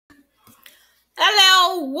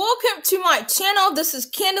Hello, welcome to my channel. This is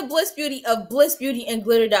Candy Bliss Beauty of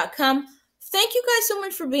blissbeautyandglitter.com. Thank you guys so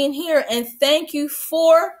much for being here, and thank you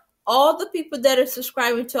for all the people that are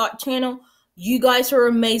subscribing to our channel. You guys are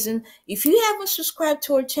amazing. If you haven't subscribed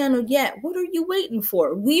to our channel yet, what are you waiting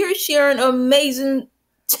for? We are sharing amazing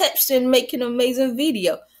tips and making amazing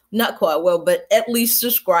video. Not quite well, but at least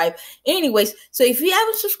subscribe. Anyways, so if you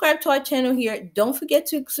haven't subscribed to our channel here, don't forget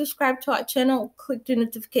to subscribe to our channel. Click the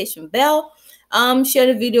notification bell. Share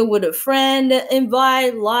the video with a friend,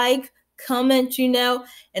 invite, like, comment,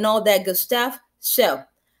 and all that good stuff. So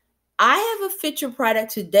I have a featured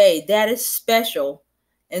product today that is special.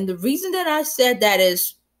 And the reason that I said that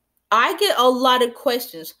is I get a lot of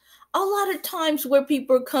questions. A lot of times where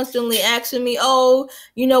people are constantly asking me, oh,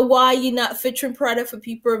 why you not featuring product for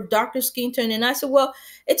people of darker skin tone? And I said, well,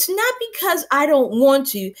 it's not because I don't want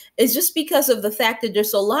to. It's just because of the fact that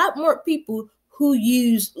there's a lot more people who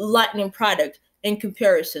use lightening product in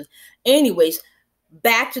comparison. Anyways,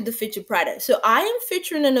 back to the featured product. So I am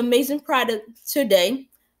featuring an amazing product today.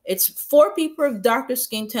 It's for people of darker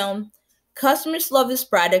skin tone. Customers love this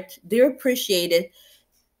product. They appreciate it.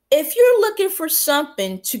 If you're looking for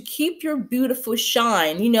something to keep your beautiful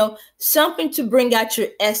shine, something to bring out your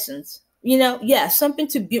essence, something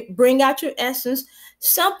to bring out your essence,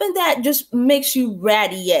 something that just makes you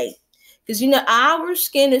radiate. Because, our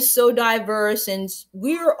skin is so diverse and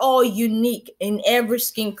we're all unique in every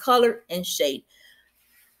skin color and shade.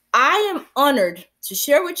 I am honored to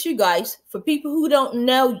share with you guys, for people who don't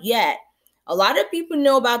know yet. A lot of people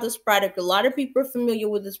know about this product. A lot of people are familiar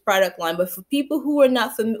with this product line. But for people who are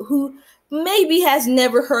not familiar, who maybe has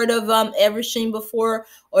never heard of eversheen before,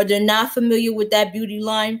 or they're not familiar with that beauty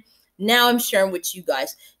line, now I'm sharing with you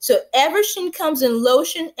guys. So eversheen comes in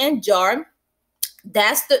lotion and jar.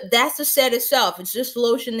 That's the set itself. It's just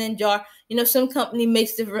lotion and jar. Some company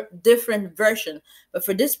makes different version, but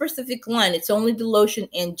for this specific line, it's only the lotion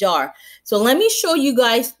and jar. So let me show you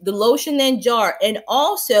guys the lotion and jar. And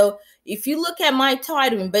also, if you look at my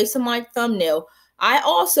title and based on my thumbnail, I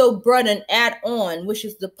also brought an add-on, which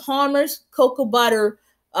is the Palmer's Cocoa Butter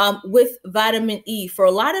with vitamin E. For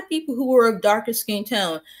a lot of people who are of darker skin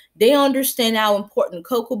tone, they understand how important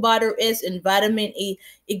cocoa butter is and vitamin E.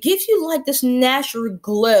 It gives you like this natural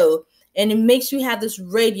glow, and it makes you have this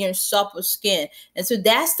radiant, supple skin. And so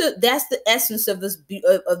that's the essence of this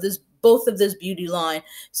both of this beauty line.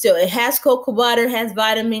 So it has cocoa butter, has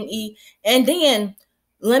vitamin E, and then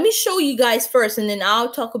let me show you guys first, and then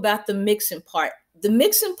I'll talk about the mixing part. The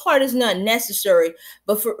mixing part is not necessary,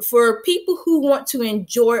 but for people who want to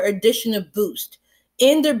enjoy additional boost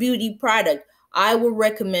in their beauty product, I would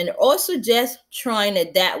recommend or suggest trying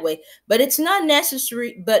it that way. But it's not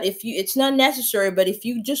necessary. But if you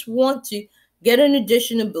just want to get an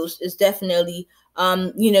additional boost, it's definitely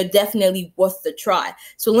definitely worth the try.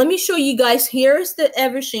 So let me show you guys. Here's the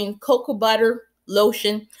eversheen cocoa butter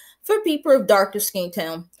lotion for people of darker skin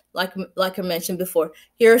tone. Like I mentioned before,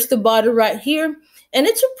 here's the bottle right here, and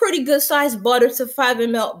it's a pretty good size bottle. It's a 5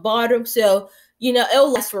 ml bottle, so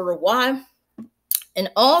it'll last for a while. And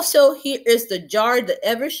also here is the jar, the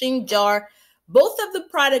eversheen jar. Both of the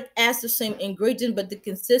product has the same ingredient, but the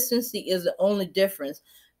consistency is the only difference.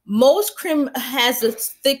 Most cream has a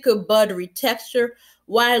thicker buttery texture,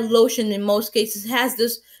 while lotion in most cases has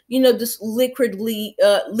this this liquid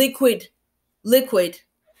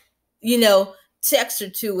texture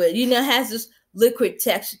to it. Has this liquid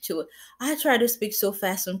texture to it. I try to speak so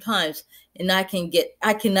fast sometimes, and I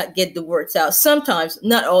cannot get the words out. Sometimes,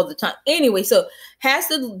 not all the time. Anyway, so has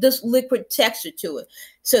this liquid texture to it.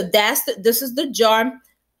 So this is the jar.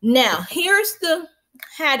 Now, here's the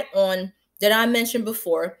add-on that I mentioned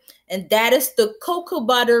before, and that is the cocoa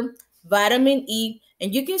butter vitamin E.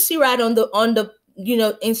 And you can see right on the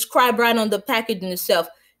inscribed right on the packaging itself,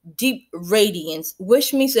 deep radiance,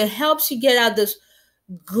 which means it helps you get out this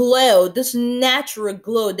glow, this natural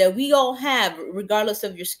glow that we all have, regardless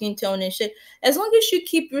of your skin tone and shit. As long as you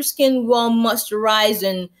keep your skin well moisturized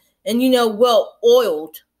and well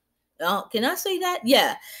oiled. Can I say that?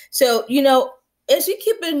 Yeah. So as you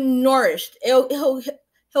keep it nourished,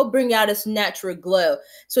 he'll bring out its natural glow.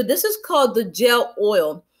 So this is called the gel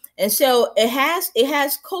oil, and so it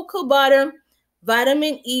has cocoa butter,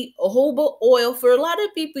 vitamin E, jojoba oil. For a lot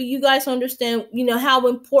of people, you guys understand, how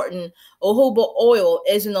important jojoba oil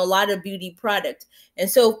is in a lot of beauty products. And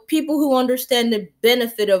so people who understand the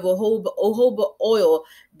benefit of jojoba oil,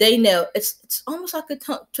 they know it's almost like a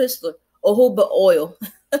tongue twister, jojoba oil.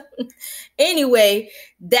 Anyway,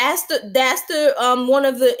 that's the one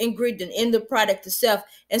of the ingredient in the product itself.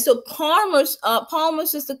 And so Palmer's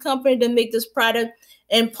is the company that make this product.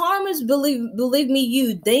 And Parmas, believe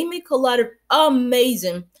me, they make a lot of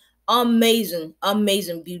amazing,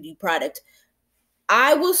 amazing beauty products.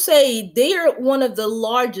 I will say they are one of the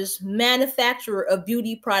largest manufacturer of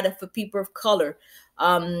beauty product for people of color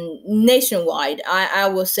nationwide. I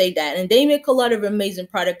will say that. And they make a lot of amazing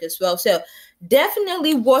product as well. So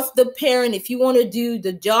definitely worth the pairing. If you want to do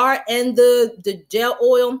the jar and the gel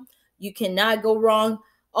oil, you cannot go wrong.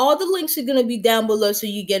 All the links are going to be down below so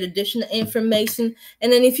you get additional information.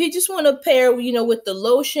 And then if you just want to pair, with the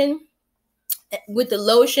lotion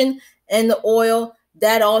and the oil,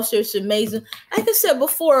 that also is amazing. Like I said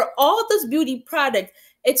before, all this beauty product,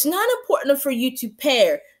 it's not important for you to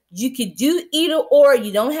pair. You could do either or.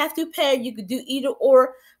 You don't have to pair. You could do either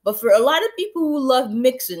or. But for a lot of people who love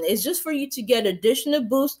mixing, it's just for you to get additional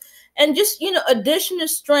boost and just additional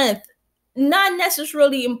strength.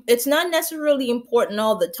 It's not necessarily important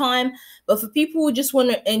all the time, but for people who just want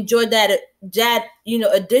to enjoy that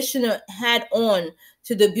additional add on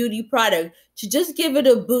to the beauty product, to just give it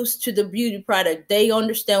a boost to the beauty product. They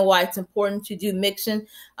understand why it's important to do mixing,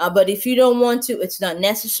 but if you don't want to, it's not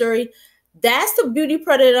necessary. That's the beauty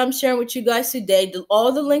product that I'm sharing with you guys today.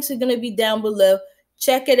 All the links are going to be down below.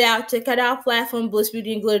 Check it out. Check out our platform,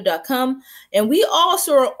 blissbeautyandglitter.com. And we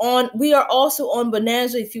are also on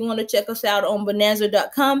Bonanza if you want to check us out on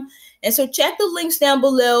bonanza.com. And so check the links down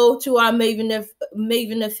below to our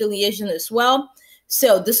Maven affiliation as well.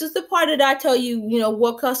 So this is the part that I tell you,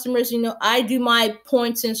 what customers, I do my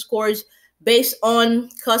points and scores based on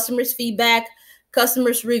customers' feedback,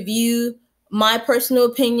 customers' review, my personal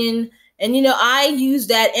opinion. And, I use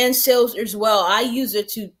that and sales as well. I use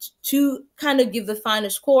it to kind of give the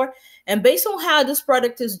final score. And based on how this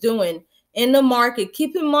product is doing in the market,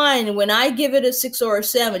 keep in mind, when I give it a 6 or a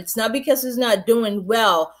 7, it's not because it's not doing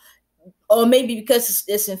well, or maybe because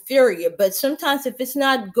it's inferior. But sometimes if it's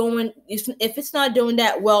not doing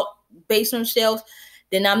that well based on sales,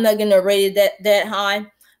 then I'm not going to rate it that high.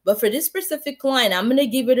 But for this specific line, I'm going to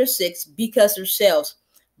give it a 6 because of sales.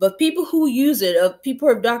 But people who use it, people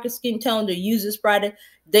who have darker skin tone to use this product,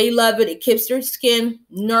 they love it. It keeps their skin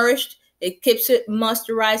nourished. It keeps it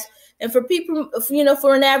moisturized. And for people,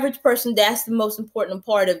 for an average person, that's the most important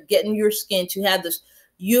part of getting your skin to have this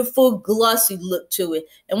youthful, glossy look to it.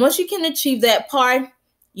 And once you can achieve that part,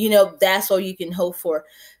 that's all you can hope for.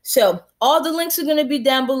 So all the links are going to be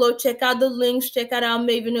down below. Check out the links. Check out our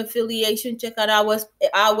Maven affiliation. Check out our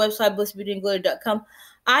website, blissbeautyandglitter.com.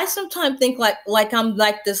 I sometimes think like I'm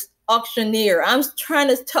like this auctioneer. I'm trying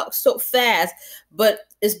to talk so fast, but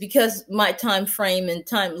it's because my time frame and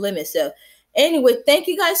time limit. So anyway, thank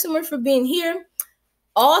you guys so much for being here.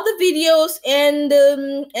 All the videos and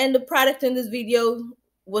the product in this video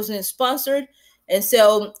wasn't sponsored, and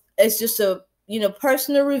so it's just a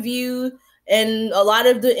personal review, and a lot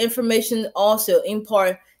of the information also in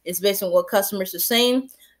part is based on what customers are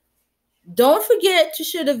saying. Don't forget to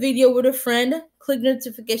share the video with a friend, click the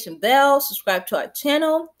notification bell, subscribe to our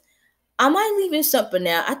channel. I might leave in something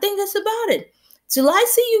now. I think that's about it. Till I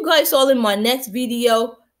see you guys all in my next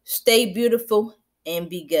video, stay beautiful and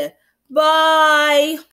be good. Bye.